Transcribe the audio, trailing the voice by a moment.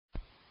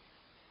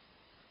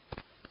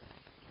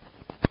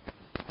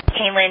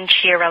Kaylin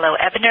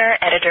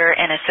Chiarello-Ebner, editor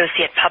and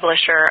associate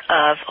publisher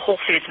of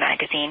Whole Foods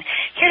magazine,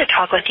 here to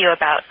talk with you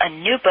about a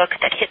new book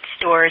that hit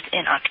stores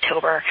in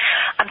October.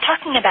 I'm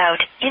talking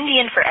about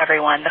Indian for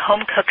Everyone, The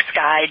Home Cook's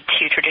Guide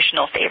to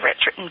Traditional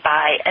Favorites, written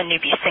by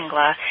Anupy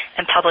Singla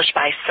and published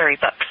by Surrey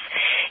Books.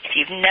 If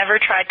you've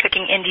never tried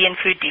cooking Indian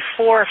food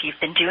before, if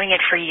you've been doing it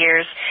for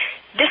years,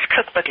 this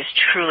cookbook is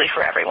truly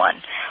for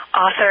everyone.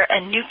 Author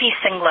Anupy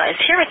Singla is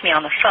here with me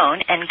on the phone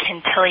and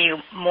can tell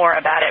you more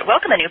about it.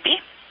 Welcome, Anupy.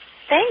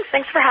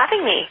 Thanks for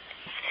having me.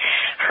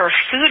 Her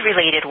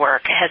food-related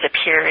work has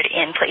appeared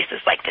in places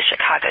like the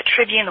Chicago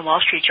Tribune, the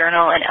Wall Street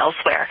Journal, and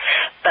elsewhere.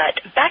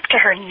 But back to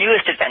her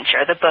newest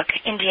adventure, the book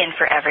Indian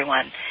for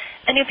Everyone.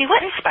 Anupy,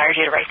 what inspired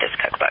you to write this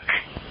cookbook?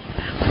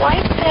 Well,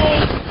 I'd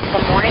say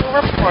the morning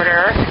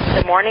reporter,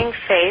 the morning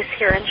face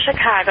here in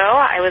Chicago.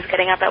 I was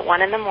getting up at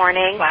 1 in the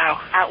morning. Wow.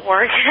 At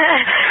work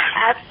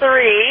at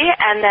 3,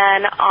 and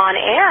then on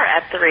air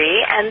at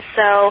 3. And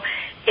so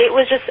it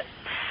was just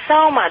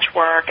so much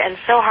work and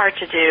so hard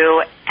to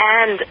do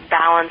and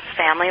balance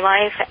family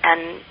life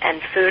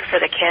and food for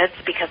the kids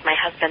because my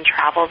husband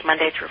travels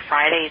Monday through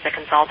Friday. He's a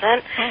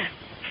consultant.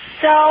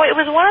 So it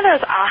was one of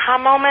those aha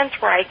moments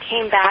where I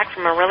came back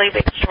from a really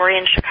big story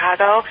in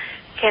Chicago,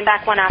 came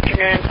back one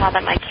afternoon and saw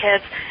that my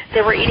kids,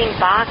 they were eating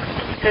boxed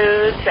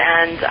foods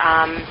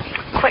and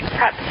quick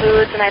prep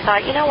foods, and I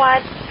thought, you know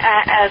what,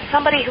 as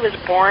somebody who was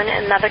born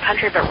in another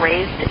country but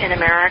raised in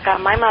America,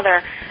 my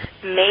mother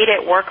made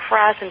it work for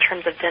us in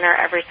terms of dinner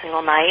every single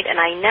night, and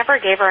I never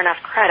gave her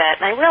enough credit,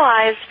 and I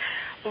realized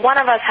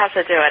one of us has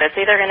to do it. It's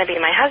either going to be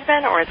my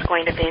husband, or it's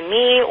going to be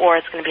me, or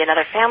it's going to be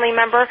another family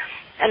member,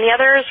 and the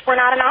others were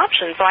not an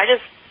option. So I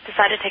just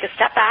decided to take a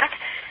step back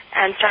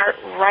and start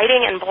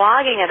writing and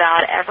blogging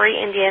about every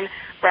Indian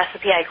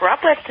recipe I grew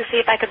up with to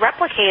see if I could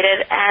replicate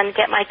it and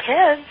get my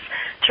kids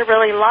to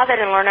really love it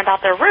and learn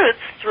about their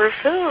roots through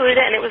food,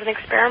 and it was an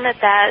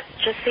experiment that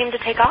just seemed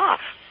to take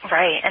off.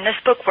 Right, and this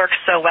book works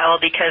so well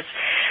because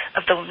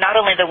of not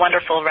only the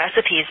wonderful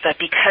recipes, but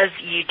because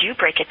you do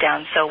break it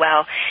down so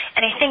well.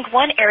 And I think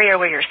one area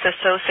where you're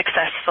so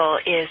successful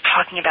is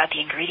talking about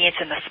the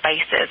ingredients and the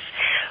spices,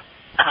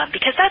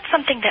 because that's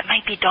something that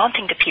might be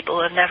daunting to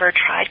people who have never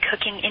tried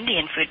cooking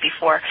Indian food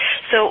before.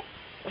 So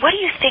what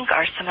do you think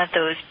are some of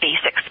those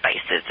basic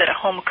spices that a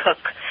home cook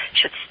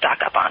should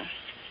stock up on?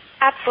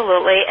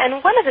 Absolutely,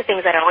 and one of the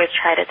things that I always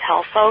try to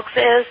tell folks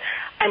is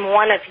I'm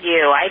one of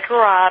you. I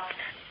grew up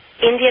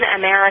Indian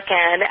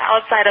American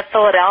outside of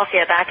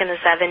Philadelphia back in the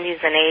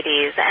 70s and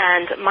 80s,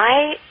 and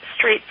my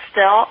street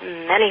still,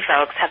 many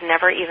folks have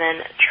never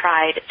even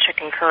tried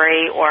chicken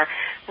curry or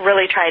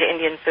really tried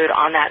Indian food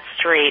on that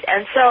street.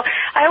 And so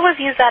I always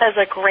use that as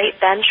a great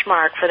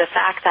benchmark for the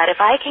fact that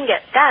if I can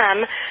get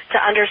them to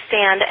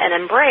understand and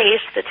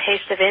embrace the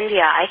taste of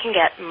India, I can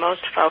get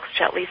most folks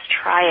to at least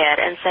try it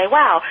and say,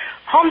 wow,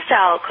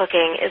 home-style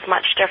cooking is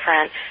much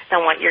different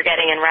than what you're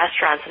getting in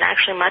restaurants and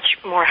actually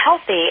much more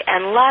healthy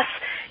and less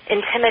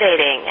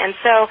intimidating. And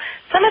so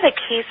some of the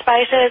key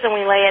spices, and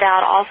we lay it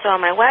out also on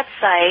my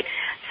website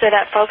so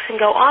that folks can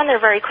go on there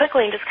very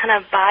quickly and just kind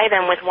of buy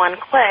them with one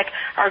click,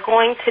 are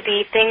going to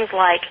be things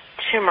like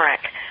turmeric,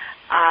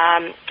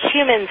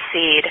 cumin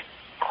seed,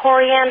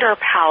 coriander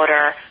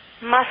powder,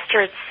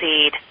 mustard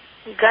seed,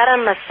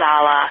 garam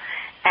masala,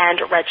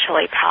 and red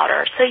chili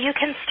powder. So you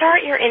can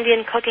start your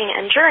Indian cooking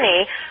and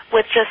journey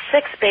with just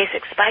 6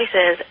 basic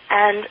spices,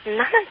 and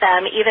none of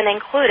them even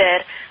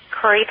included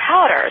curry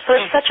powder. So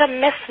it's such a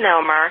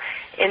misnomer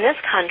in this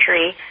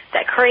country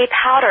that curry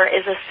powder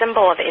is a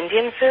symbol of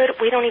Indian food.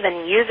 We don't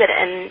even use it,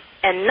 and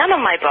none of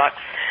my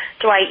books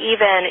do I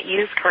even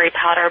use curry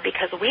powder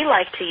because we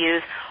like to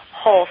use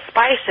whole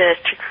spices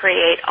to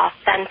create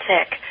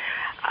authentic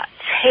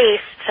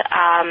taste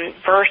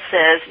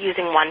versus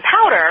using one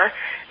powder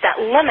that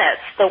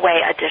limits the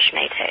way a dish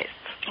may taste.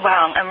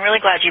 Wow, I'm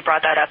really glad you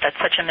brought that up. That's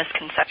such a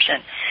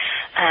misconception.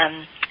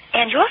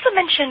 And you also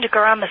mentioned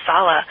garam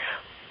masala.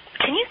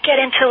 Can you get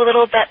into a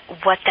little bit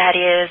what that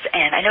is?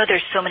 And I know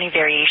there's so many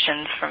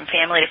variations from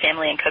family to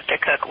family and cook to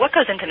cook. What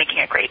goes into making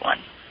a great one?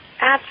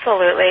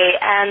 Absolutely.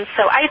 And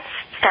so I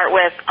start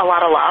with a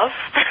lot of love.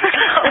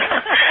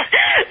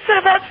 So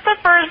that's the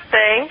first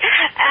thing.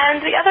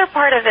 And the other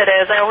part of it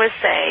is I always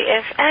say,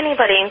 if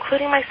anybody,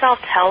 including myself,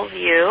 tells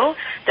you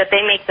that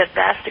they make the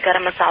best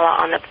garam masala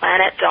on the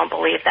planet, don't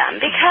believe them.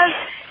 Because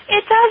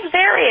it does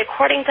vary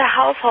according to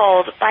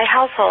household by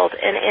household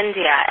in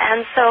India.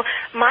 And so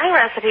my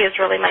recipe is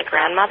really my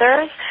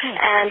grandmother's,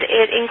 and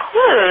it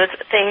includes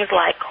things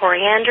like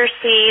coriander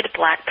seed,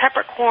 black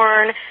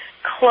peppercorn,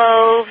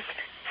 cloves,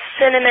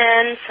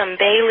 cinnamon, some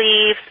bay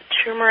leaves,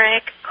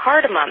 turmeric,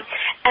 cardamom,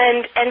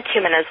 and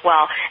cumin as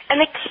well.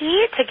 And the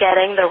key to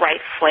getting the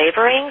right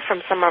flavoring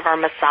from some of our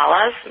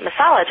masalas,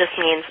 masala just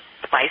means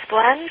spice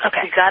blend.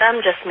 Okay.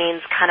 Garam just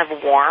means kind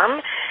of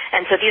warm.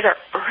 And so these are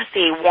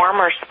earthy,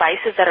 warmer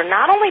spices that are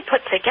not only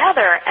put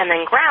together and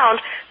then ground,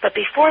 but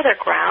before they're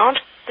ground,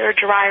 they're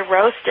dry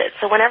roasted.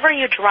 So whenever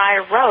you dry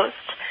roast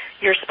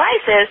your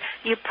spices,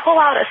 you pull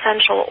out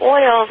essential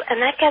oils,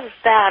 and that gives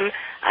them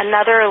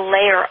another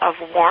layer of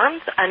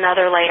warmth,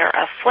 another layer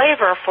of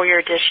flavor for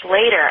your dish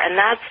later. And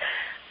that's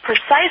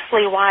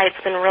precisely why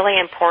it's been really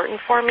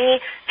important for me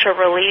to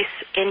release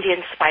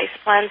Indian spice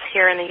blends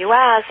here in the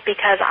U.S.,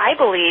 because I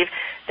believe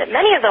that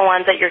many of the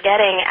ones that you're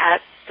getting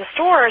at the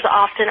stores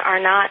often are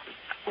not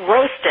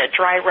roasted,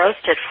 dry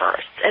roasted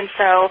first. And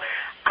so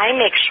I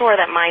make sure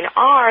that mine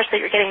are, so that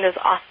you're getting those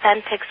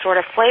authentic sort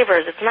of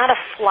flavors. It's not a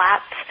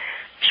flat,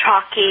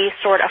 chalky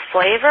sort of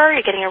flavor.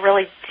 You're getting a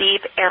really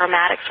deep,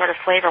 aromatic sort of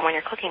flavor when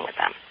you're cooking with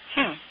them.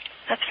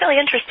 That's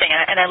really interesting,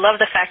 and I love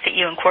the fact that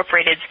you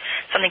incorporated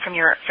something from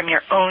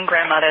your own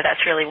grandmother.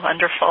 That's really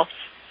wonderful.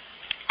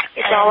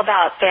 It's all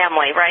about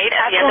family, right?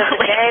 At the end of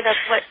the day,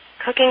 that's what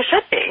cooking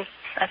should be.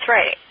 That's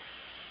right.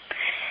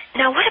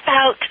 Now, what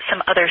about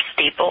some other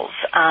staples?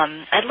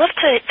 I'd love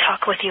to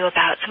talk with you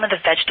about some of the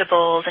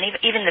vegetables and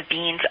even the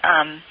beans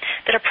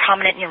that are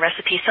prominent in your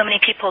recipe. So many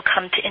people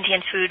come to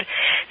Indian food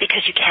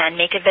because you can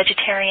make it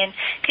vegetarian.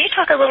 Can you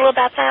talk a little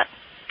about that?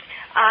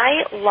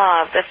 I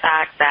love the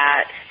fact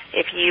that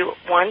if you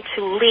want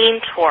to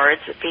lean towards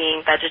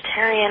being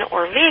vegetarian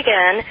or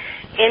vegan,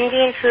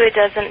 Indian food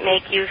doesn't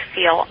make you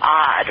feel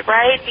odd,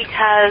 right?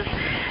 Because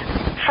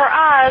for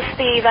us,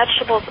 the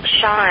vegetables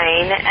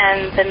shine,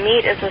 and the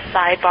meat is a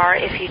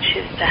sidebar if you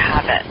choose to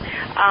have it.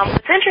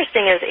 What's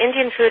interesting is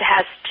Indian food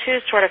has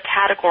two sort of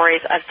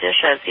categories of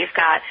dishes. You've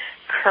got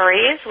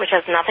curries, which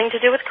has nothing to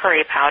do with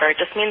curry powder. It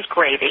just means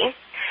gravy.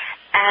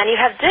 And you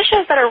have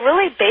dishes that are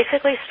really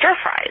basically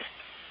stir-fries.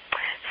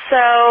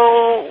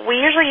 So we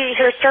usually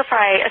hear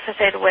stir-fry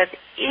associated with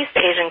East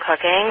Asian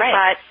cooking,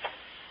 right, but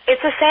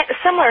it's a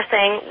similar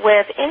thing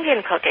with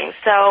Indian cooking.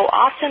 So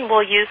often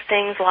we'll use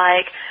things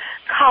like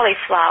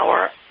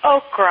cauliflower,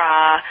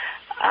 okra,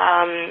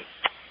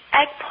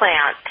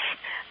 eggplant,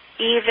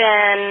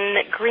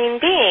 even green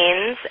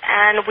beans,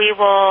 and we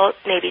will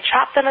maybe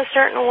chop them a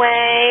certain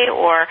way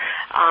or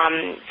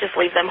just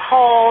leave them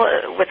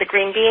whole with the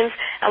green beans,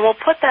 and we'll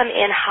put them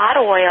in hot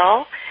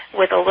oil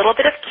with a little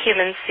bit of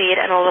cumin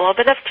seed and a little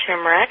bit of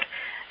turmeric.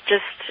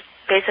 Just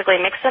basically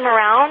mix them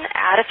around,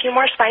 add a few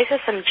more spices,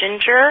 some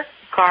ginger,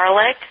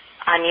 garlic,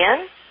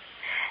 onion,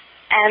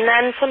 and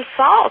then some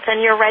salt,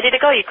 and you're ready to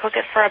go. You cook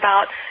it for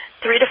about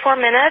 3 to 4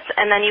 minutes,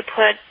 and then you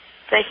put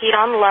the heat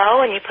on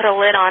low, and you put a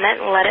lid on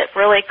it and let it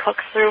really cook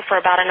through for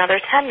about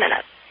another 10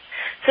 minutes.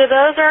 So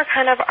those are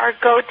kind of our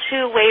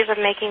go-to ways of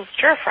making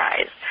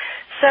stir-fries.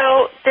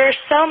 So there's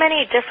so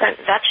many different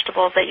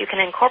vegetables that you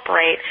can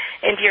incorporate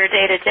into your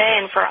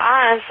day-to-day, and for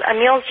us, a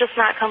meal's just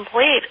not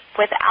complete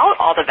without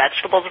all the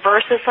vegetables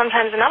versus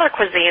sometimes in other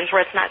cuisines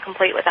where it's not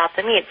complete without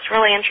the meat. It's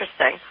really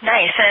interesting.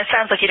 Nice, and it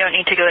sounds like you don't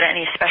need to go to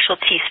any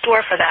specialty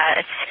store for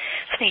that. It's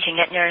something you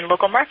can get in your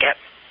local market.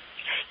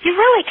 You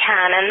really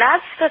can, and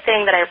that's the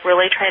thing that I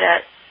really try to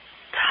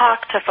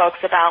talk to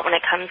folks about when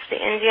it comes to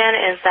Indian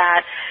is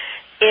that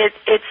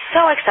it's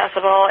so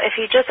accessible if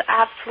you just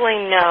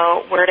absolutely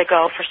know where to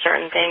go for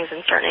certain things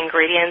and certain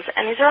ingredients.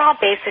 And these are all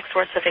basic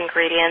sorts of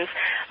ingredients,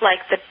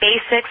 like the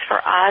basics for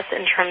us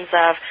in terms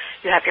of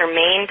you have your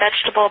main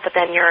vegetable, but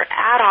then your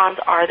add-ons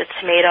are the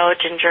tomato,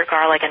 ginger,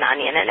 garlic, and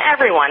onion, and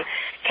everyone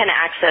can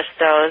access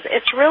those.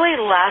 It's really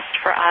less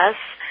for us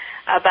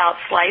about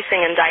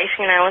slicing and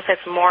dicing, and I always say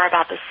it's more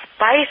about the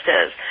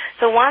spices.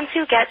 So once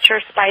you get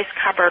your spice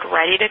cupboard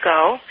ready to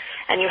go,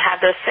 and you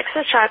have those 6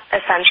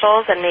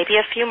 essentials and maybe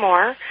a few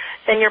more,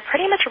 then you're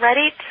pretty much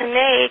ready to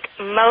make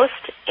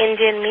most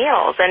Indian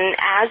meals. And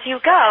as you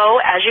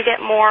go, as you get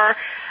more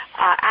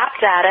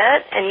apt at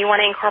it, and you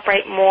want to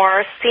incorporate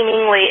more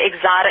seemingly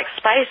exotic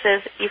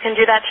spices, you can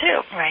do that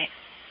too. Right.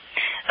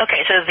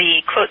 Okay, so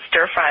the, quote,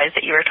 stir-fries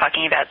that you were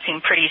talking about seem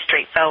pretty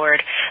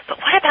straightforward, but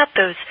what about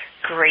those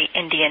great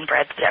Indian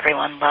breads that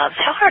everyone loves?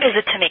 How hard is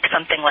it to make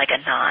something like a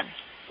naan?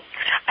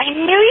 I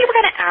knew you were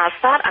going to ask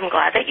that. I'm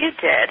glad that you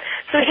did.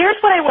 So here's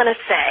what I want to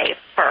say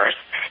first,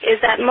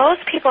 is that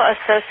most people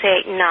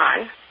associate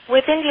naan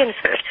with Indian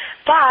food.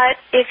 But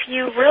if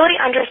you really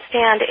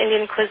understand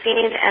Indian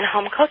cuisine and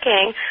home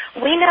cooking,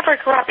 we never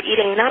grew up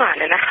eating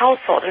naan in the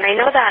household. And I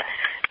know that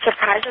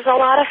surprises a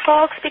lot of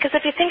folks because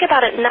if you think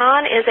about it,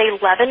 naan is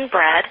a leavened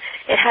bread.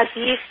 It has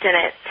yeast in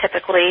it,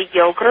 typically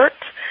yogurt.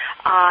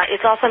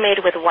 It's also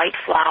made with white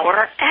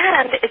flour,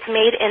 and it's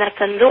made in a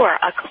tandoor,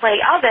 a clay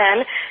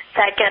oven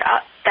that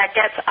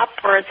gets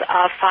upwards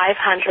of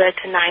 500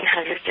 to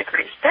 900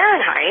 degrees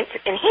Fahrenheit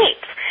in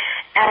heat.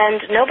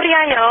 And nobody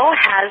I know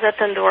has a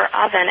tandoor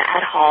oven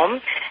at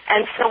home.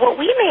 And so what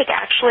we make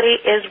actually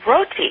is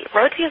roti.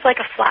 Roti is like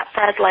a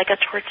flatbread, like a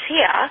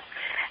tortilla.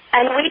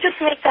 And we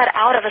just make that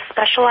out of a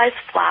specialized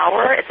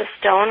flour. It's a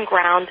stone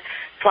ground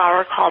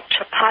flour called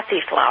chapati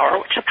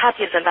flour.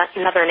 Chapati is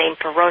another name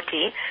for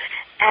roti.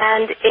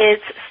 And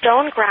it's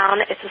stone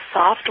ground. It's a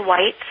soft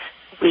white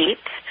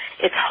wheat.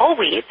 It's whole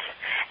wheat.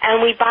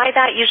 And we buy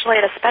that usually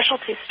at a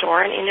specialty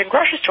store, an Indian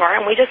grocery store,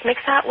 and we just mix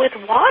that with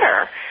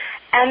water.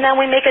 And then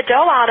we make a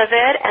dough out of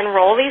it and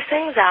roll these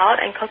things out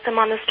and cook them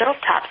on the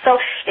stovetop. So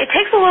it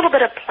takes a little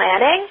bit of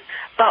planning,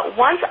 but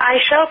once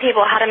I show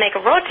people how to make a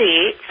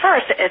roti,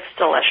 first, it's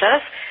delicious.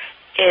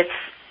 It's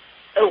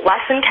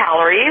less in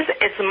calories,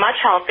 it's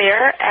much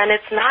healthier, and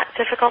it's not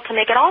difficult to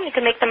make at all. And you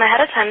can make them ahead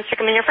of time, stick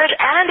them in your fridge.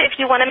 And if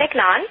you want to make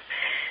naan,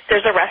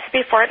 there's a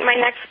recipe for it in my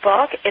next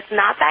book. It's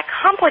not that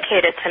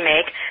complicated to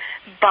make,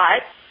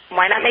 but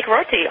why not make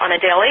roti on a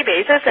daily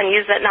basis and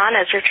use that naan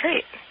as your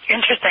treat?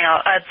 Interesting.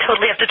 I'll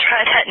totally have to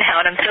try that now,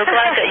 and I'm so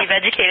glad that you've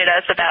educated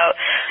us about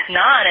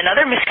naan and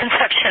other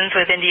misconceptions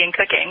with Indian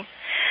cooking.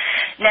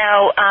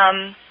 Now,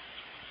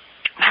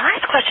 my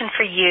last question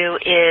for you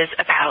is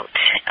about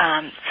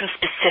some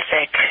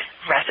specific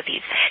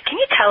recipes. Can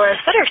you tell us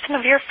what are some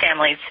of your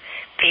family's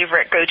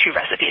favorite go-to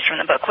recipes from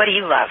the book? What do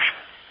you love?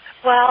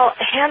 Well,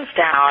 hands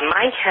down,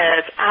 my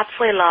kids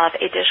absolutely love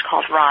a dish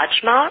called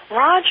rajma.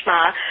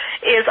 Rajma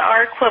is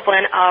our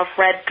equivalent of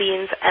red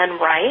beans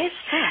and rice,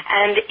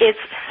 and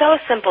it's so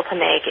simple to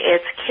make.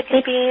 It's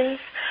kidney beans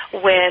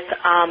with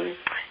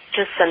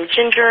just some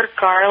ginger,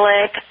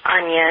 garlic,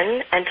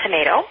 onion, and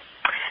tomato.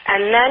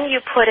 And then you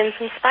put in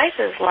some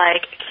spices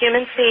like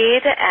cumin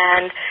seed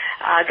and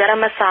garam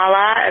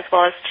masala, as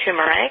well as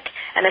turmeric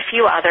and a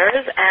few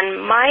others.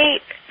 And my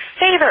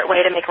favorite way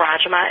to make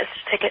rajma is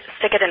to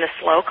stick it in a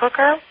slow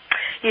cooker.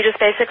 You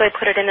just basically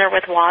put it in there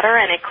with water,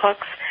 and it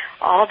cooks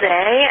all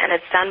day, and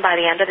it's done by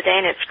the end of the day,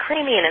 and it's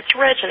creamy, and it's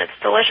rich, and it's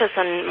delicious,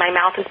 and my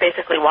mouth is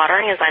basically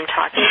watering as I'm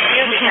talking to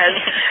you because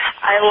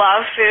I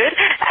love food.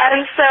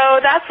 And so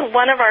that's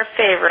one of our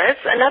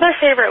favorites. Another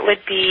favorite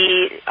would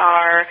be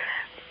our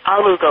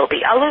aloo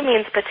gobi. Aloo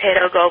means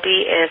potato,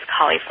 gobi is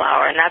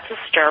cauliflower, and that's a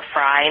stir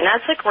fry, and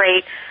that's a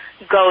great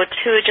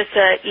go-to just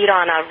to eat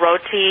on a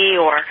roti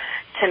or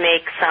to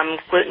make some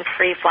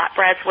gluten-free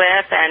flatbreads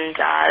with, and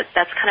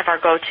that's kind of our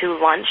go-to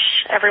lunch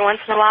every once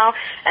in a while.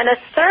 And a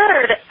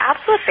third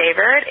absolute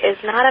favorite is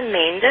not a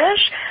main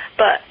dish,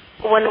 but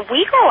when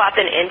we grow up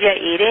in India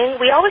eating,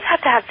 we always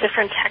have to have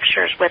different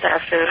textures with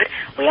our food.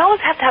 We always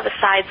have to have a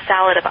side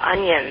salad of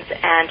onions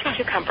and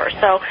cucumbers.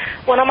 So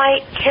one of my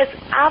kids'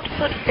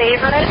 absolute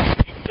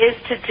favorites is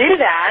to do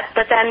that,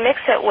 but then mix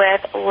it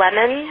with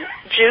lemon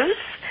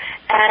juice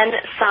and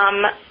some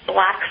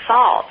black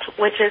salt,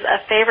 which is a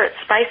favorite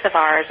spice of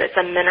ours. It's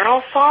a mineral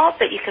salt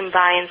that you can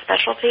buy in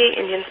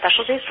Indian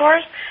specialty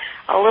stores.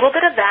 A little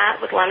bit of that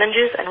with lemon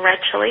juice and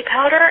red chili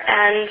powder,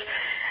 and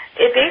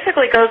it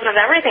basically goes with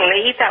everything.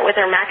 They eat that with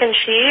their mac and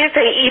cheese.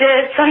 They eat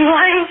it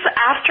sometimes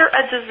after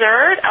a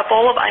dessert, a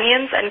bowl of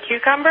onions and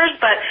cucumbers,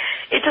 but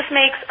it just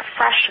makes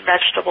fresh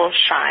vegetables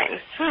shine.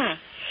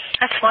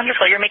 That's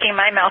wonderful. You're making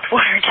my mouth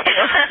water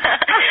too.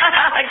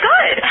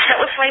 Good.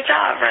 That was my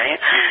job, right?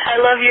 I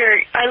love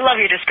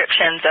your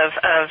descriptions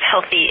of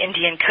healthy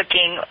Indian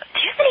cooking. Do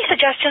you have any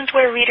suggestions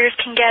where readers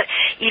can get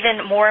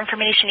even more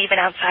information, even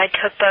outside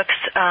cookbooks,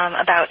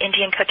 about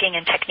Indian cooking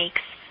and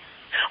techniques?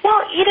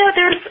 Well,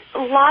 there's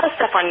a lot of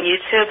stuff on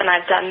YouTube, and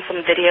I've done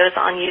some videos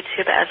on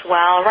YouTube as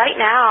well. Right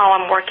now,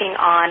 I'm working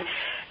on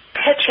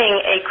pitching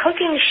a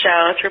cooking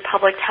show through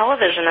public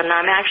television, and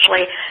I'm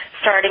actually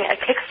starting a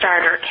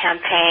Kickstarter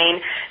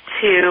campaign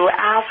to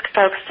ask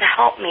folks to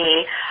help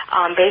me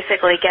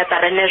basically get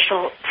that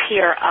initial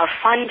tier of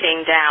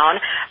funding down.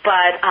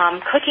 But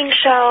cooking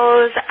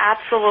shows,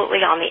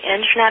 absolutely on the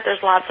Internet, there's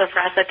lots of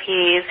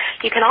recipes.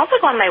 You can also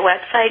go on my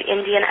website,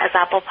 Indian as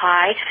Apple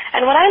Pie,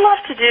 and what I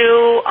love to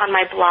do on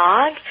my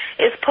blog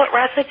is put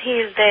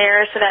recipes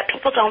there so that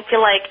people don't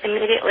feel like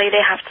immediately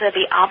they have to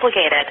be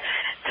obligated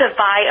to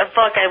buy a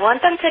book. I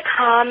want them to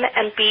come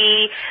and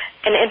be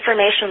an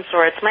information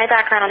source. My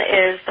background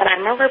is that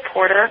I'm a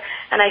reporter,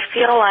 and I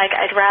feel like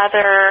I'd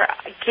rather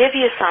give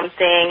you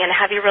something and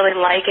have you really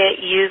like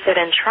it, use it,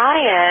 and try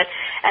it,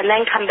 and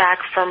then come back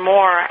for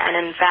more and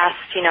invest,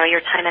 your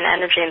time and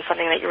energy in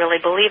something that you really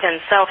believe in.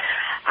 So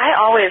I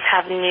always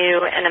have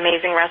new and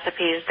amazing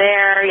recipes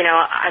there.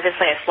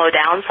 Obviously I slow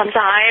down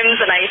sometimes,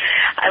 and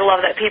I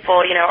love that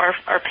people,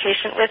 are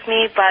patient with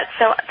me. But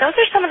so those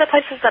are some of the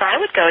places that I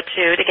would go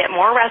to get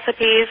more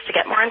recipes, to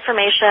get more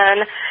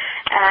information,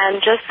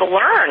 and just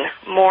learn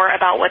more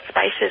about what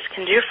spices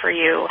can do for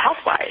you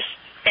health-wise.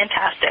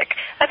 Fantastic.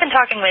 I've been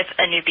talking with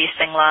Anupy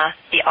Singla,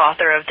 the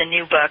author of the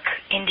new book,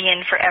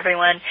 Indian for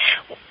Everyone.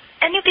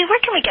 Anupy, where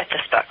can we get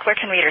this book? Where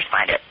can readers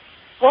find it?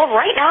 Well,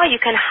 right now you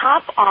can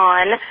hop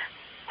on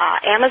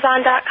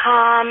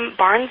Amazon.com,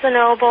 Barnes &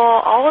 Noble,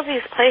 all of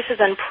these places,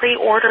 and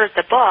pre-order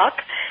the book.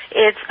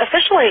 It's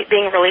officially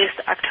being released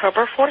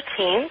October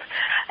 14th,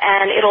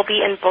 and it'll be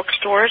in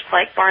bookstores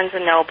like Barnes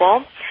 &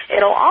 Noble.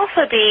 It'll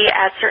also be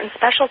at certain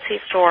specialty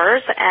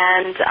stores,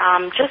 and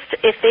just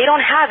if they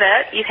don't have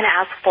it, you can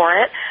ask for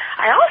it.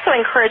 I also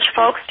encourage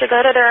folks to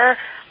go to their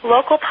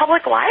local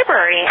public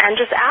library and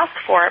just ask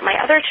for it. My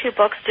other two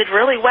books did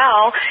really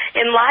well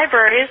in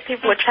libraries.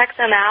 People would check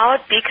them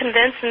out, be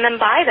convinced, and then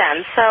buy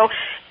them. So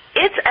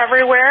it's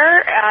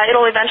everywhere.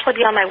 It'll eventually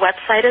be on my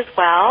website as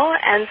well,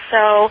 and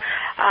so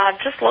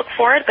just look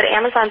for it, but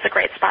Amazon's a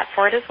great spot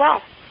for it as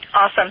well.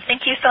 Awesome.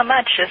 Thank you so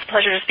much. It's a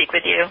pleasure to speak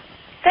with you.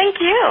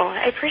 Thank you.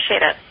 I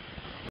appreciate it.